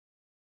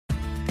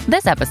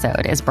This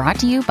episode is brought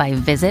to you by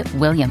Visit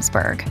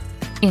Williamsburg.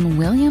 In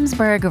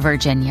Williamsburg,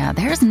 Virginia,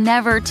 there's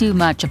never too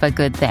much of a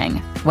good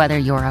thing. Whether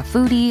you're a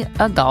foodie,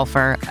 a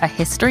golfer, a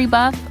history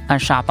buff, a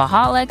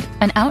shopaholic,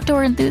 an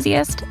outdoor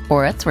enthusiast,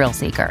 or a thrill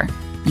seeker,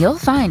 you'll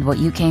find what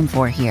you came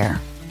for here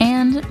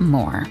and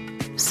more.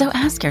 So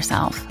ask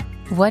yourself,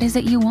 what is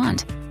it you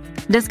want?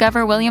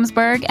 Discover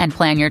Williamsburg and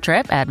plan your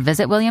trip at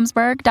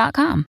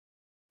visitwilliamsburg.com.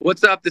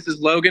 What's up? This is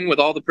Logan with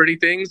All the Pretty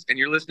Things, and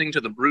you're listening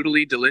to the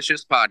Brutally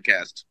Delicious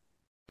Podcast.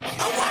 1, 2,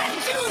 3,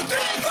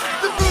 4.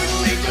 The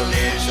Brutally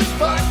Delicious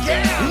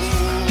Podcast.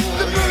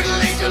 The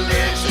Brutally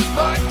Delicious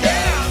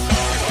Podcast.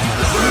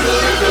 The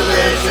Brutally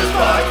Delicious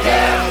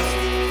Podcast.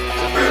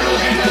 The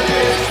Brutally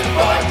Delicious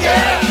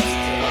Podcast.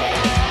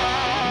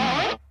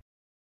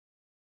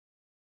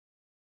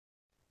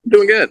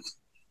 Doing good.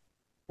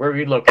 Where are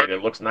you located?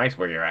 It looks nice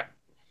where you're at.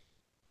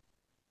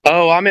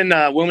 Oh, I'm in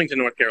Wilmington,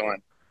 North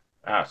Carolina.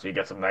 Ah, so you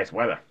got some nice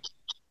weather.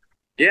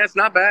 Yeah, it's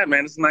not bad,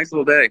 man. It's a nice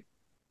little day.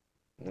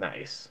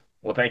 Nice.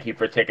 Well, thank you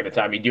for taking the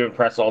time. You doing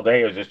press all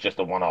day, or is this just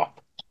a one-off?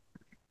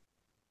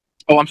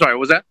 Oh, I'm sorry.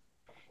 What was that?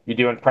 You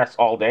doing press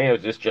all day, or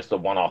is this just a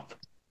one-off?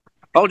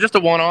 Oh, just a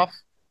one-off.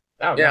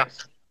 Oh, yeah.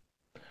 Nice.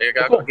 There you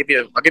go. Cool. I'll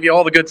give you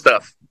all the good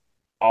stuff.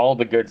 All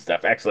the good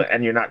stuff. Excellent.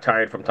 And you're not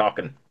tired from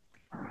talking?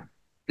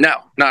 No,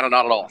 not at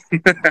all.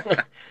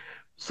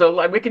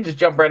 So we can just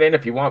jump right in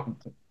if you want.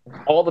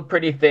 All the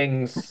Pretty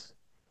Things.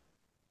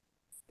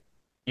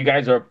 You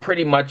guys are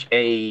pretty much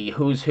a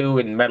who's who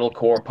in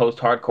metalcore,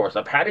 post-hardcore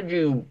stuff. How did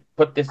you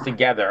put this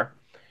together,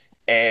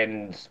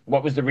 and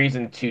what was the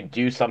reason to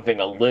do something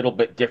a little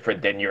bit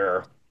different than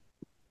your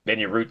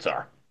roots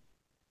are?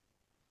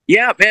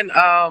 Yeah, man.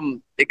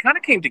 It kind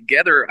of came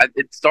together.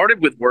 It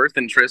started with Worth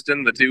and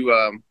Tristan, the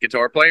two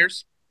guitar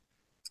players,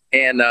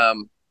 and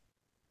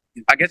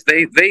I guess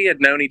they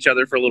had known each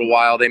other for a little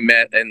while. They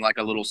met in like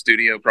a little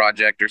studio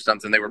project or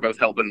something. They were both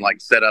helping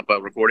like set up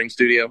a recording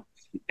studio.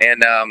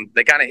 And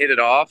they kind of hit it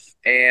off,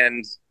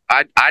 and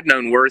I'd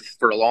known Worth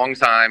for a long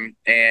time,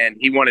 and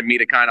he wanted me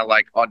to kind of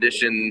like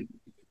audition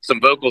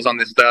some vocals on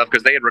this stuff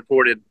because they had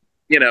recorded,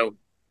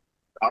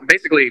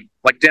 basically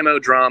like demo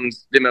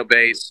drums, demo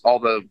bass, all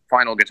the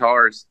final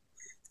guitars,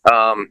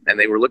 and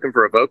they were looking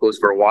for a vocalist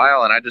for a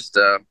while, and I just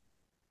I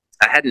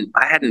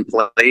hadn't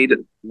played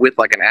with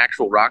like an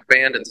actual rock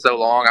band in so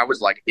long. I was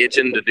like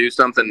itching to do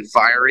something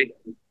fiery.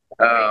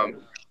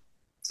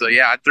 So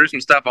yeah, I threw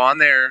some stuff on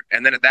there,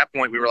 and then at that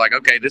point we were like,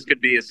 okay, this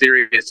could be a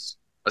serious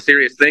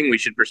thing we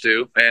should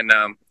pursue. And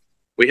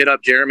we hit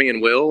up Jeremy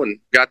and Will and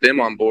got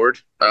them on board.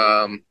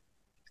 And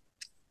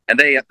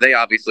they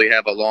obviously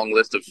have a long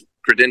list of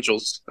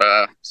credentials,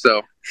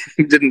 so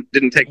it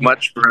didn't take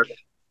much for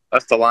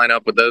us to line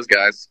up with those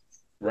guys.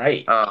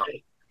 Right.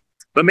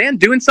 But man,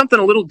 doing something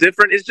a little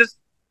different is just,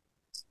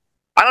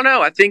 I don't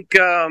know. I think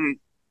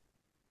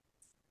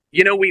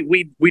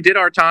we did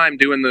our time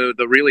doing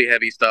the really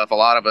heavy stuff, a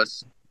lot of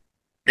us.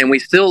 And we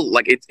still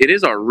like it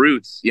is our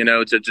roots,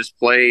 to just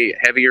play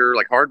heavier,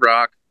 like hard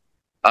rock.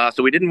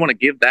 So we didn't want to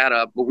give that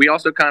up, but we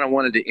also kind of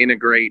wanted to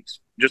integrate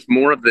just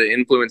more of the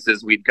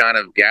influences we'd kind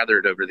of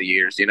gathered over the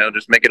years,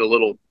 just make it a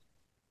little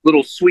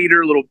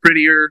sweeter, a little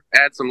prettier,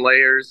 add some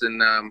layers, and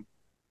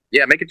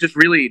make it just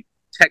really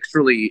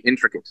texturally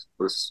intricate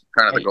was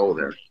kind of the goal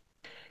there.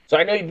 So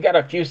I know you've got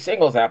a few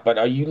singles out, but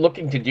are you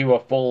looking to do a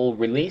full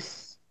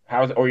release?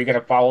 Or are you going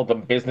to follow the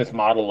business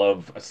model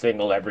of a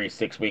single every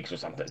 6 weeks or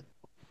something?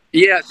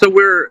 Yeah, so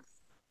we're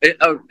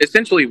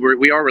essentially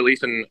we are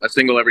releasing a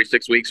single every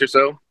 6 weeks or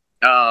so,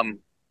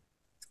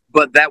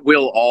 but that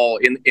will all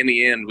in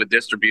the end with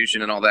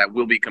distribution and all that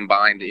will be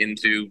combined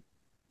into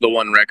the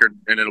one record,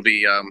 and it'll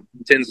be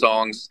 10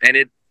 songs, and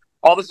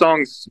all the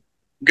songs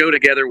go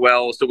together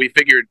well. So we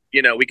figured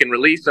we can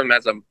release them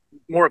as a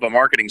more of a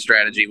marketing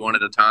strategy one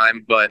at a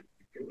time, but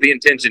the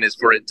intention is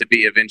for it to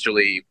be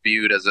eventually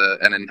viewed as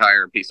an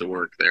entire piece of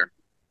work there.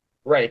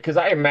 Right, because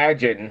I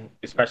imagine,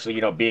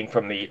 especially, being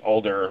from the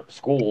older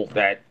school,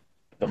 that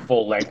the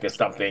full length is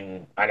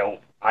something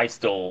I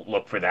still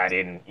look for that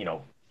in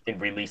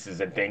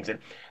releases and things. And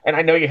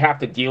I know you have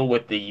to deal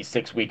with the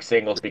 6 week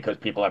singles because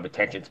people have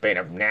attention span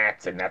of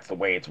gnats, and that's the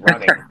way it's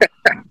running.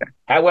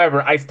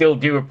 However, I still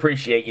do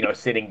appreciate,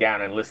 sitting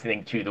down and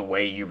listening to the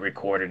way you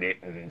recorded it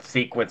and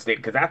sequenced it,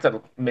 because that's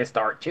a missed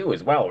art too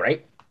as well,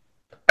 right?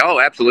 Oh,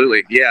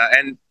 absolutely. Yeah.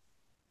 And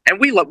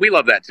we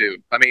love that too.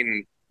 I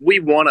mean, we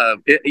want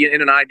to,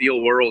 in an ideal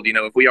world,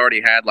 if we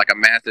already had like a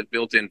massive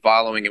built-in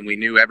following and we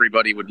knew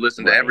everybody would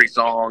listen to every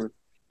song,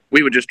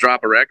 we would just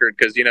drop a record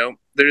because,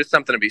 there is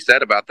something to be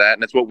said about that.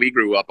 And it's what we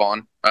grew up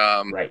on.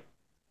 Right.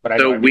 But I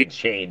know we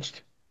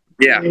changed.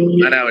 Yeah,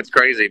 I know it's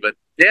crazy, but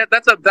yeah,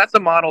 that's a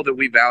model that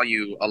we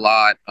value a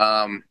lot.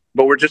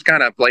 But we're just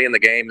kind of playing the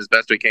game as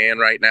best we can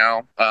right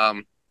now.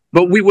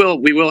 But we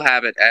will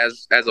have it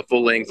as a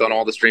full length on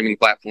all the streaming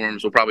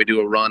platforms. We'll probably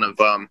do a run of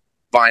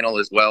vinyl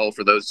as well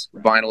for those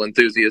vinyl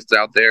enthusiasts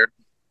out there.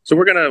 So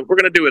we're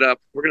gonna do it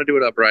up. We're gonna do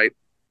it up right.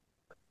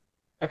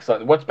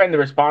 Excellent. What's been the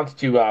response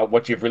to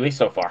what you've released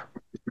so far?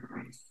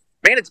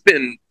 Man, it's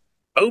been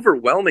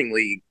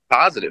overwhelmingly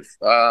positive.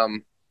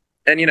 And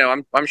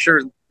I'm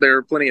sure there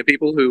are plenty of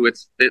people who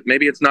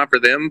maybe it's not for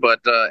them,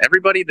 but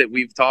everybody that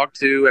we've talked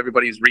to,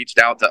 everybody's reached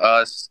out to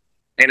us.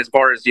 And as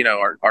far as,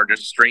 our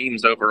just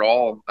streams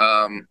overall,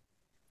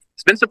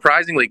 it's been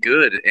surprisingly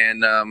good.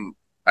 And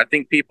I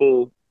think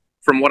people,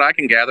 from what I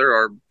can gather,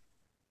 are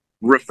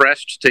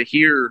refreshed to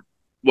hear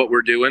what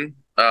we're doing.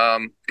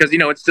 Because,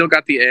 it's still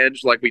got the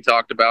edge, like we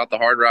talked about, the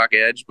hard rock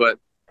edge, but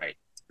Right.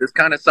 there's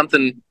kind of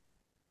something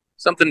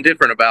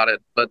different about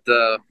it. But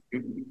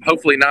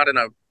hopefully not in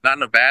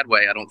a bad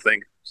way, I don't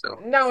think. So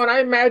No, and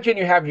I imagine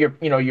you have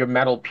your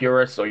metal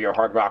purists or your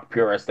hard rock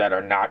purists that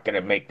are not going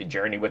to make the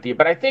journey with you.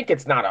 But I think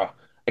it's not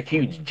a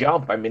huge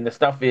jump. I mean, the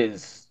stuff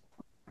is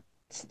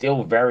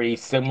still very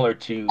similar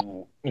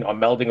to, a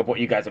melding of what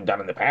you guys have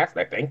done in the past,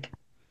 I think.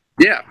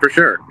 yeah, for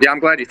sure. Yeah, I'm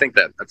glad you think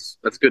that.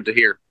 That's good to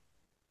hear.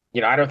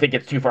 I don't think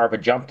it's too far of a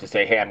jump to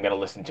say, hey, I'm going to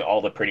listen to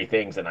all the pretty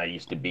things, and I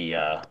used to be,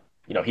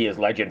 He Is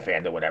Legend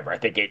fan or whatever. I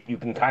think you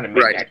can kind of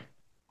make Right. that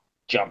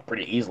jump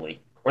pretty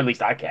easily, or at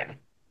least I can.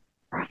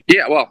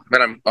 Yeah, well,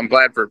 man, I'm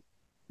glad for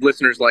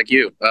listeners like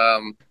you.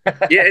 Yeah,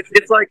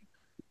 it's like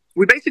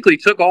we basically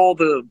took all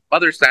the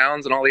other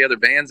sounds and all the other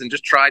bands and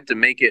just tried to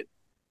make it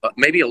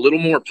maybe a little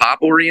more pop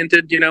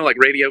oriented, like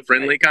radio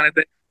friendly kind of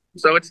thing.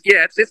 So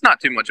it's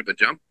not too much of a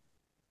jump.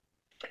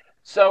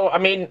 So, I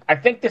mean, I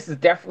think this is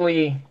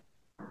definitely,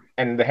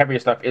 and the heavier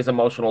stuff is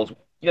emotional.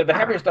 The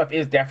heavier stuff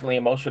is definitely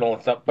emotional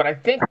and stuff, but I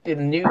think your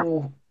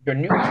new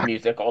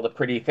music, all the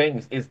pretty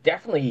things, is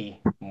definitely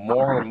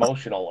more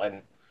emotional.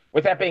 And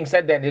with that being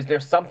said, then, is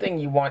there something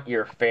you want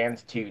your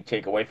fans to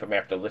take away from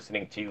after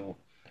listening to,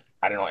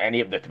 I don't know, any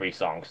of the 3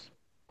 songs,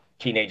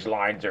 Teenage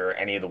Lines or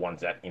any of the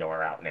ones that,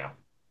 are out now?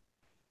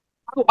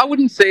 I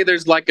wouldn't say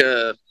there's like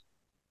a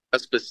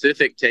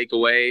specific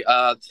takeaway.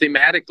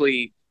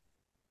 Thematically,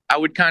 I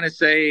would kind of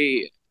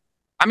say,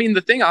 I mean,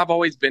 the thing I've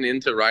always been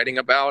into writing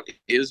about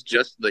is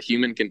just the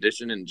human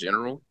condition in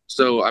general.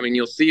 So, I mean,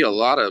 you'll see a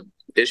lot of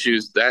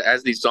issues that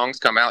as these songs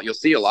come out, you'll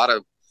see a lot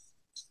of,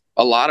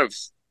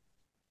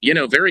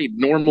 very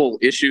normal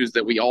issues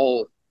that we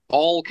all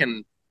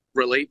can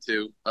relate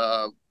to,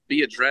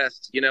 be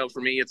addressed.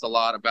 For me, it's a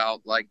lot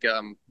about like,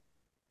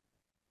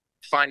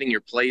 finding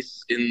your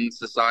place in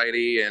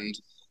society and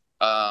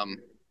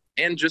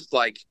just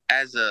like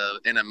as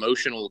an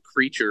emotional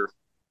creature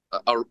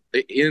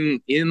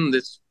in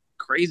this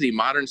crazy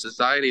modern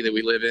society that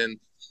we live in.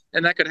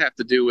 And that could have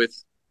to do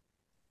with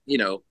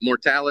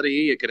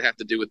mortality. It could have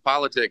to do with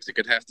politics. It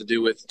could have to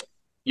do with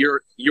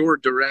your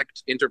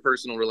direct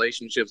interpersonal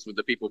relationships with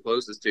the people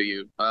closest to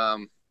you.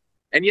 And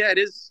yeah, it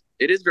is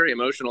very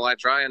emotional. I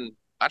try and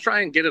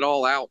get it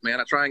all out, man.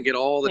 I try and get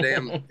all the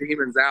damn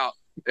demons out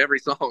every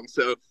song.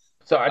 So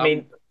I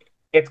mean,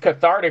 it's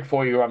cathartic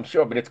for you, I'm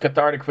sure, but it's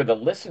cathartic for the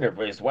listener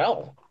as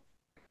well.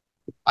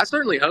 I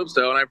certainly hope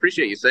so, and I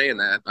appreciate you saying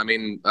that. I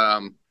mean,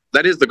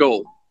 that is the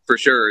goal for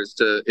sure, is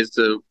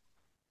to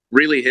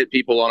really hit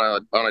people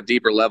on a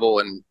deeper level,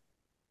 and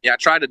yeah,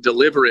 try to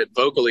deliver it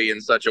vocally in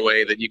such a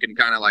way that you can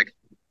kind of like,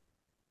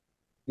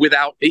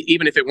 without,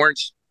 even if it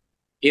weren't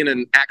in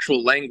an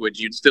actual language,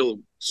 you'd still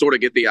sort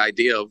of get the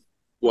idea of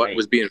what Right.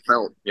 was being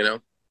felt.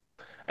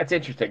 That's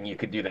interesting. You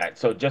could do that.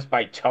 So just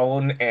by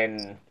tone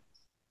and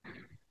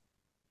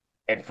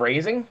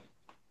phrasing.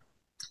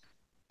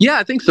 Yeah,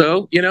 I think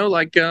so.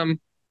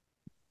 Hitting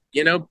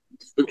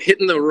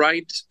the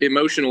right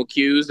emotional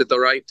cues at the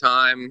right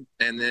time,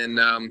 and then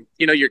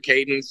your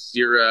cadence,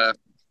 your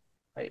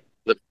Right.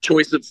 the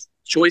choice of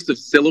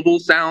syllable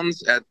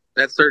sounds at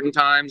certain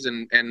times,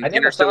 and I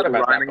never thought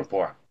about rhyming. that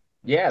before.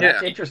 Yeah,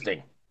 that's Yeah.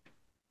 interesting.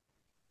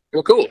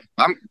 Well, cool.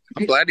 I'm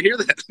glad to hear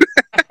that.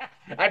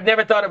 I've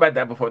never thought about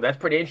that before. That's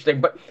pretty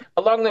interesting. But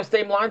along those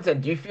same lines, then,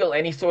 do you feel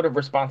any sort of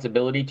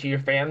responsibility to your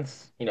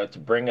fans, to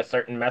bring a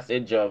certain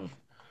message of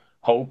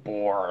hope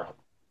or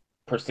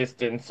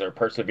persistence or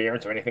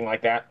perseverance or anything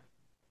like that?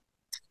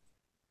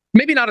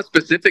 Maybe not a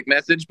specific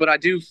message, but I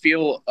do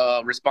feel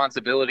a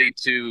responsibility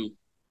to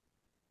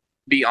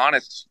be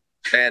honest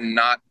and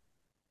not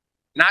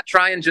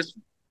try and just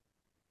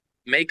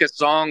make a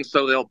song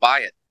so they'll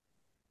buy it.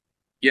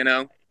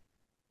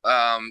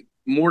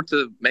 More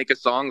to make a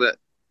song that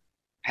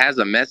has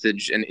a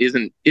message and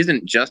isn't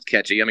just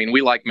catchy. I mean,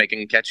 we like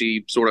making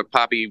catchy sort of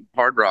poppy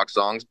hard rock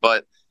songs,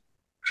 but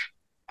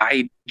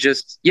the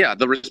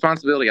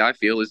responsibility I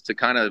feel is to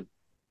kind of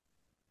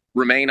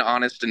remain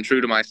honest and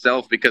true to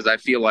myself, because I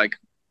feel like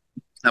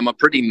I'm a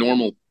pretty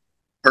normal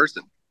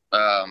person.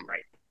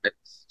 Right.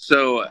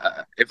 So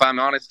if I'm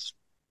honest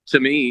to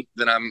me,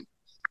 then I'm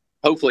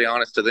hopefully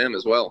honest to them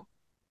as well.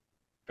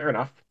 Fair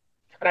enough.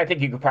 And I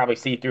think you could probably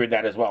see through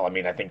that as well. I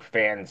mean, I think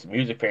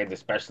music fans,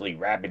 especially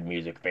rabid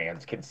music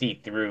fans, can see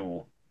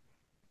through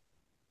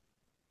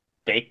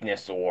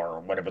fakeness, or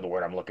whatever the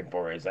word I'm looking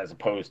for is, as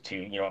opposed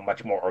to, a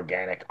much more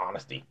organic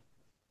honesty.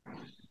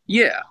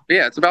 Yeah.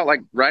 It's about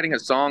like writing a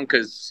song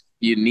because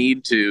you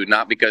need to,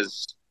 not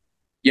because,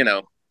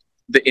 the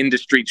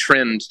industry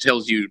trend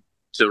tells you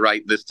to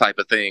write this type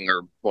of thing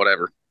or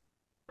whatever.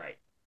 Right.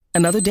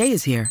 Another day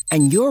is here,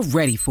 and you're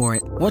ready for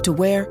it. What to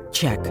wear?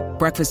 Check.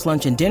 Breakfast,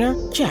 lunch, and dinner?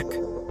 Check.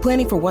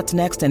 Planning for what's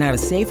next and how to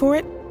save for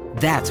it?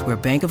 That's where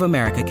Bank of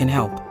America can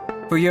help.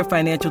 For your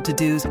financial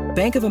to-dos,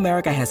 Bank of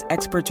America has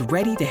experts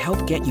ready to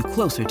help get you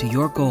closer to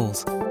your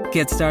goals.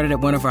 Get started at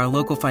one of our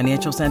local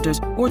financial centers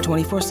or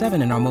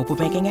 24/7 in our mobile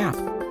banking app.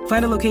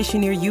 Find a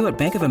location near you at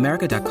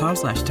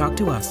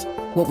bankofamerica.com/talktous.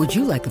 What would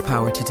you like the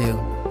power to do?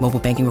 Mobile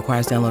banking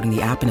requires downloading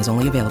the app and is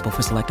only available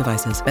for select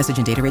devices. Message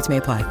and data rates may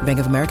apply. Bank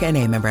of America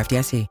N.A., member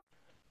FDIC.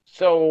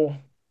 So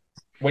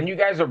when you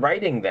guys are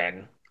writing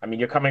then, I mean,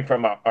 you're coming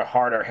from a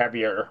harder,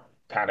 heavier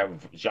kind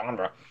of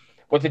genre.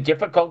 Was it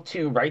difficult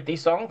to write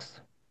these songs?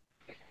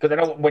 Because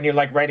I know when you're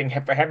like writing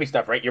for heavy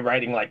stuff, right? You're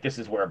writing like this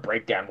is where a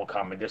breakdown will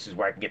come, and this is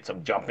where I can get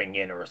some jumping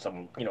in or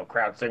some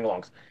crowd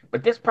sing-alongs.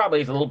 But this probably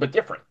is a little bit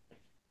different.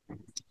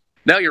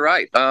 No, you're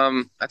right.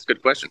 That's a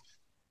good question.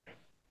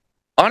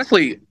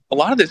 Honestly, a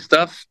lot of this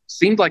stuff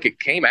seemed like it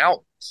came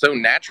out so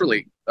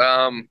naturally.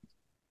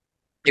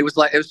 It was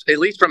at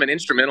least from an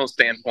instrumental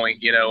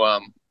standpoint,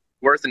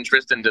 Worth and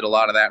Tristan did a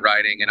lot of that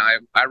writing, and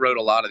I wrote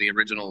a lot of the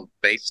original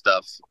bass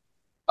stuff.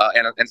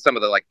 And some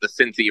of the the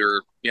synthier,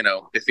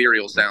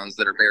 ethereal sounds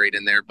that are buried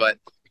in there. But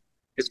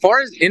as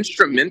far as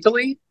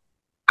instrumentally,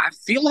 I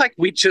feel like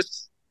we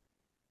just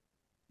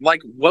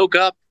woke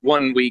up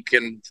one week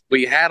and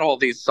we had all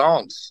these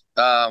songs,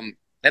 and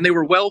they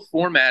were well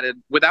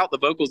formatted without the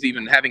vocals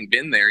even having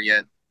been there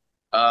yet.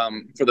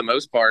 For the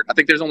most part, I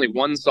think there's only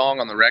one song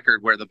on the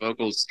record where the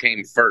vocals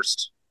came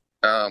first.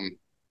 But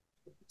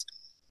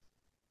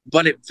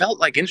it felt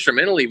like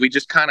instrumentally we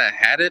just kind of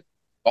had it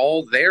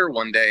all there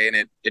one day, and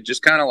it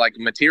just kind of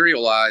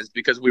materialized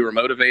because we were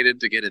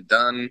motivated to get it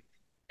done,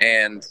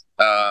 and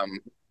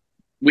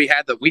we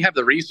have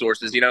the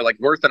resources.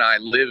 Worth and I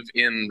live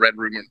in Red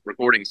Room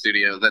Recording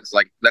Studio. That's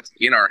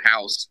in our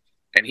house,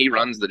 and he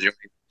runs the joint.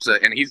 So,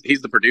 and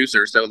he's the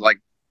producer. So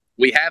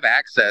we have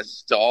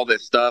access to all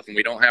this stuff, and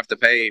we don't have to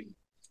pay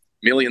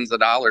millions of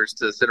dollars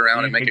to sit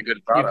around and make a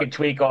good product. You could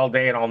tweak all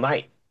day and all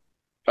night.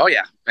 Oh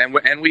yeah,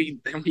 and we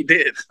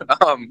did.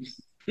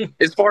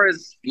 As far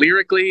as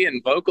lyrically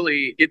and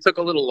vocally, it took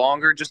a little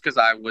longer just because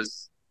I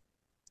was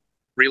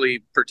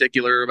really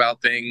particular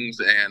about things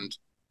and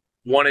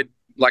wanted,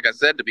 like I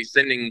said, to be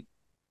sending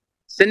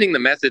the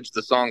message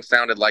the song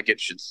sounded like it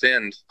should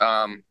send.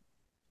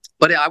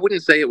 But I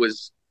wouldn't say it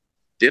was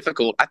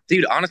difficult.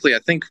 Dude, honestly, I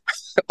think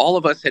all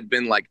of us had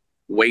been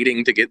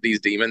waiting to get these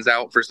demons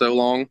out for so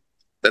long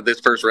that this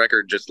first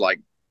record just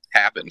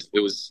happened. It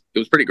was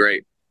pretty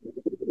great.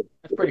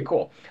 That's pretty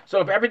cool. So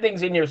if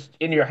everything's in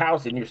your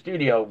house, in your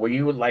studio, were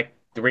you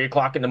 3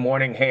 o'clock in the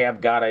morning, hey,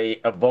 I've got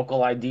a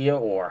vocal idea,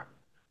 or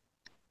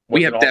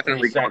we have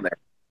definitely gone there.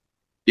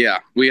 Yeah,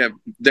 we have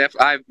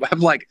I've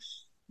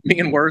me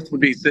and Worth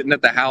would be sitting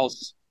at the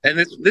house, and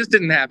this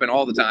didn't happen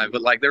all the time,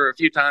 but there were a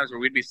few times where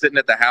we'd be sitting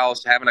at the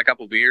house having a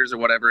couple beers or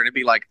whatever, and it'd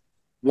be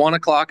 1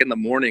 o'clock in the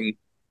morning,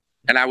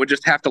 and I would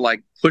just have to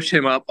push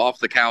him up off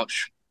the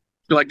couch,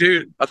 be like,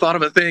 dude, I thought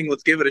of a thing,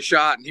 let's give it a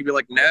shot, and he'd be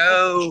like,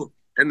 no.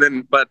 And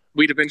then, but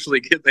we'd eventually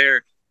get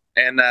there,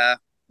 and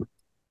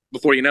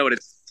before you know it,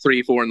 it's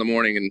 3, 4 in the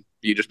morning, and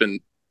you've just been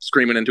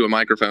screaming into a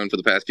microphone for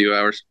the past few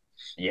hours.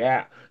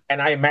 Yeah,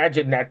 and I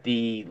imagine that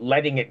the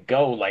letting it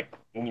go,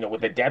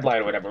 with a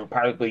deadline or whatever,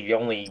 probably the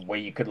only way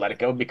you could let it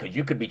go, because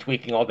you could be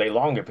tweaking all day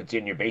long if it's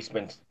in your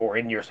basement or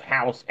in your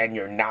house and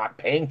you're not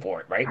paying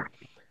for it, right?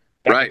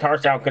 That right. Guitar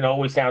sound can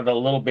always sound a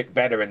little bit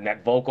better, and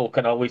that vocal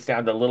can always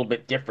sound a little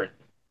bit different.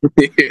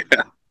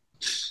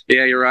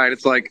 Yeah, you're right.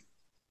 It's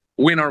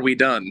when are we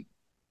done?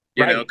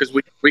 You know, because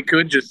we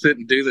could just sit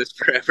and do this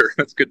forever.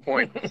 That's a good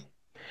point.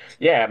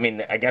 Yeah, I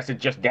mean, I guess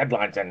it's just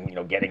deadlines and,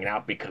 getting it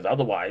out, because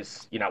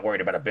otherwise you're not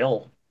worried about a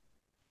bill.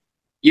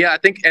 Yeah, I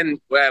think, and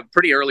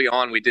pretty early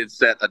on we did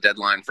set a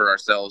deadline for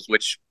ourselves,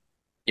 which,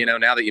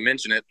 now that you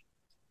mention it,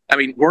 I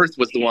mean, Worth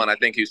was the one, I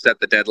think, who set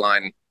the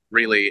deadline,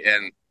 really,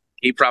 and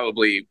he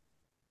probably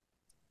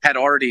had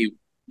already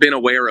been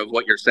aware of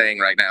what you're saying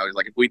right now. He's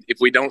like, if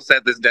we don't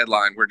set this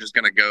deadline, we're just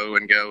going to go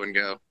and go and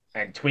go.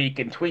 And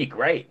tweak,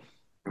 right?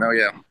 Oh,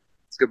 yeah.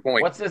 That's a good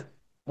point.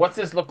 What's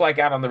this look like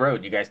out on the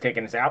road? You guys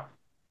taking us out?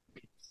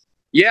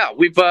 Yeah,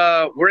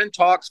 we're in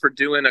talks for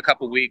doing a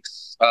couple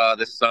weeks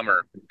this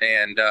summer,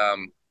 and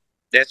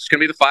it's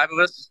gonna be the 5 of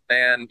us,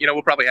 and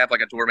we'll probably have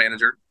a tour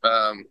manager,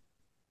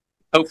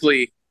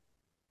 hopefully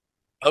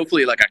a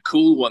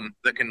cool one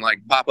that can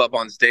pop up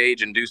on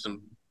stage and do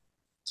some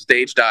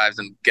stage dives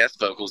and guest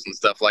vocals and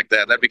stuff like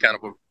that. That'd be kind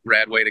of a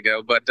rad way to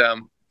go. But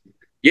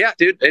yeah,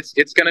 dude,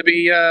 it's gonna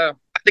be I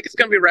think it's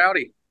gonna be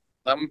rowdy.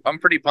 I'm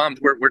pretty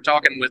pumped. We're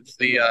talking with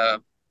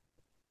the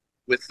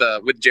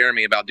with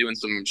Jeremy about doing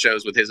some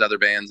shows with his other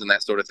bands and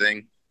that sort of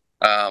thing.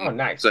 Oh,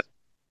 nice.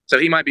 So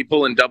he might be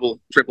pulling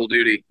double, triple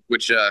duty,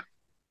 which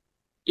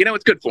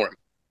it's good for him.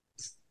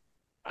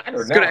 I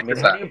don't know. I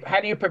mean,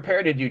 how do you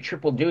prepare to do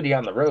triple duty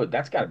on the road?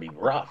 That's got to be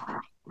rough.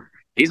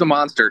 He's a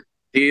monster.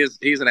 He's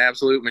an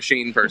absolute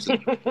machine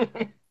person.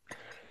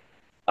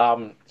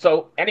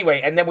 So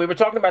anyway, and then we were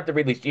talking about the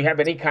release. Do you have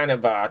any kind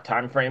of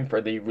time frame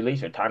for the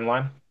release or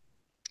timeline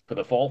for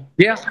the fall?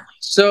 Yeah.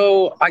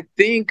 So I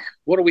think,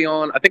 what are we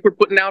on? I think we're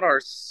putting out our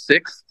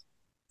 6th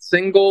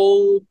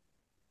single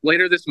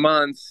later this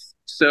month,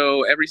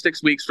 So every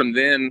 6 weeks from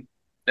then,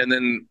 and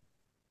then,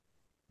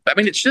 I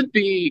mean, it should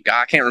be,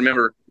 I can't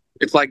remember.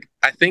 It's like,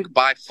 I think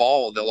by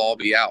fall they'll all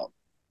be out,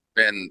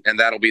 and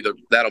that'll be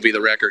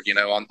the record,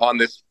 on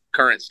this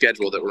current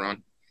schedule that we're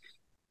on.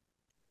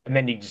 And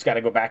then you just got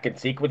to go back and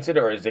sequence it,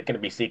 or is it going to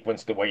be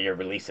sequenced the way you're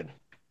releasing?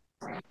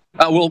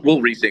 We'll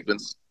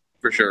resequence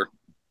for sure.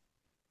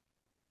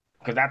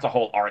 Because that's a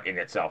whole art in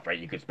itself, right?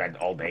 You could spend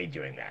all day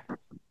doing that.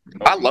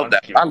 I love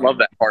that. I love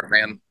that part,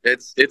 man.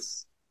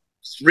 It's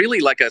really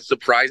like a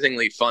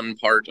surprisingly fun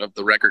part of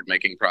the record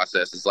making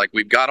process. It's like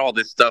we've got all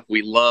this stuff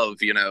we love,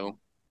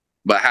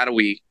 but how do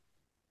we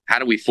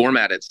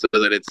format it so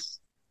that it's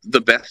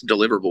the best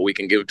deliverable we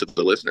can give to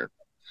the listener?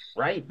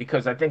 Right,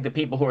 because I think the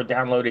people who are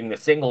downloading the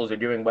singles or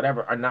doing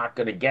whatever are not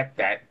going to get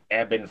that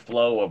ebb and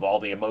flow of all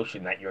the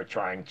emotion that you're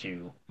trying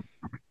to,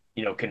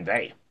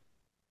 convey.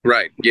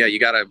 Right. Yeah, you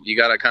gotta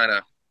kind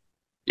of,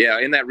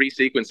 in that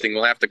resequencing,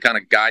 we'll have to kind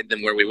of guide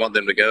them where we want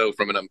them to go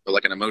from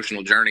an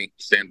emotional journey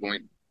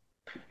standpoint.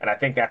 And I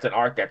think that's an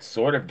art that's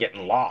sort of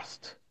getting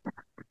lost.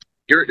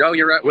 You're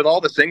right with all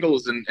the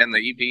singles and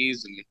the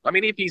EPs, and I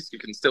mean EPs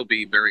can still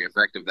be very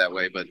effective that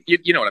way, but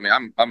you know what I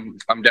mean.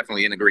 I'm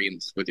definitely in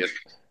agreement with you.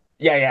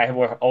 Yeah,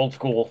 we're old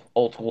school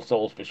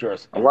souls for sure.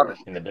 I love it.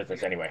 In the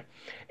business anyway.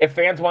 If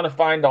fans want to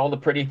find all the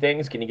pretty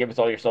things, can you give us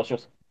all your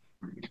socials?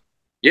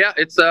 Yeah,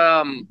 it's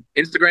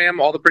Instagram,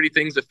 All the Pretty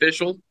Things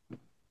Official.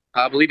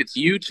 I believe it's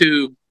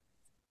YouTube,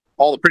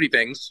 All the Pretty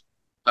Things.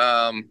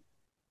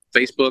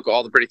 Facebook,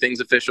 All the Pretty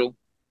Things Official.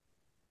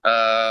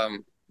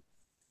 Trying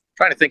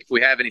to think if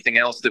we have anything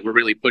else that we're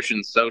really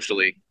pushing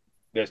socially.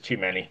 There's too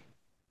many.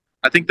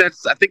 I think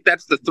that's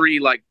the three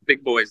like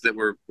big boys that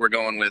we're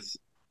going with.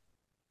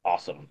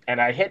 Awesome.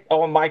 And I hit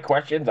all my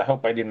questions. I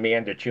hope I didn't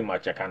meander too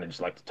much. I kind of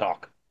just like to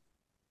talk.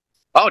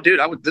 Oh, dude,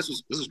 this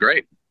was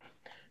great.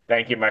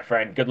 Thank you, my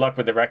friend. Good luck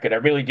with the record. I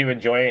really do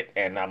enjoy it,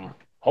 and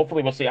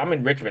hopefully we'll see. I'm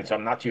in Richmond, so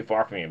I'm not too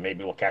far from you.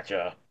 Maybe we'll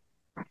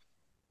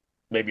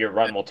maybe your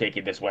run will take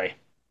you this way.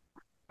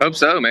 Hope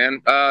so,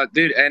 man.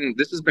 Dude, and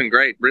this has been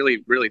great.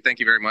 Really, really, thank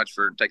you very much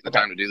for taking the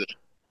time to do this.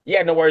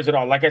 Yeah, no worries at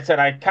all. Like I said,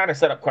 I kind of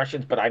set up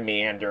questions, but I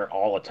meander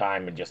all the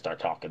time and just start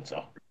talking.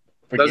 So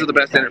those are the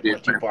best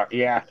interviews. Too far.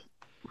 Yeah.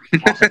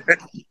 Awesome.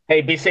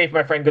 Hey, be safe,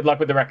 my friend. Good luck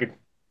with the record.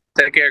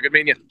 Take care. Good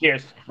meeting you.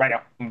 Cheers. Right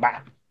now. Bye.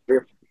 Yeah.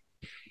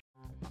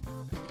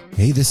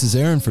 Hey, this is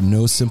Aaron from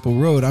No Simple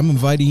Road. I'm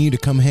inviting you to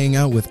come hang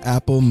out with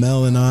Apple,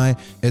 Mel, and I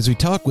as we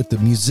talk with the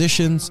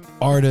musicians,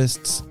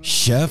 artists,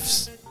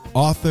 chefs,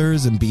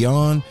 authors, and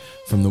beyond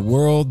from the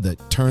world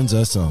that turns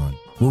us on.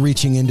 We're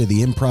reaching into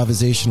the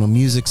improvisational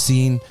music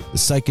scene, the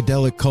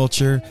psychedelic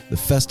culture, the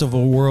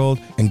festival world,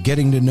 and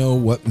getting to know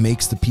what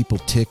makes the people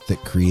tick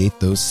that create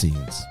those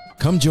scenes.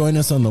 Come join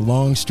us on the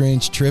long,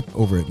 strange trip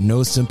over at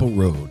No Simple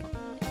Road.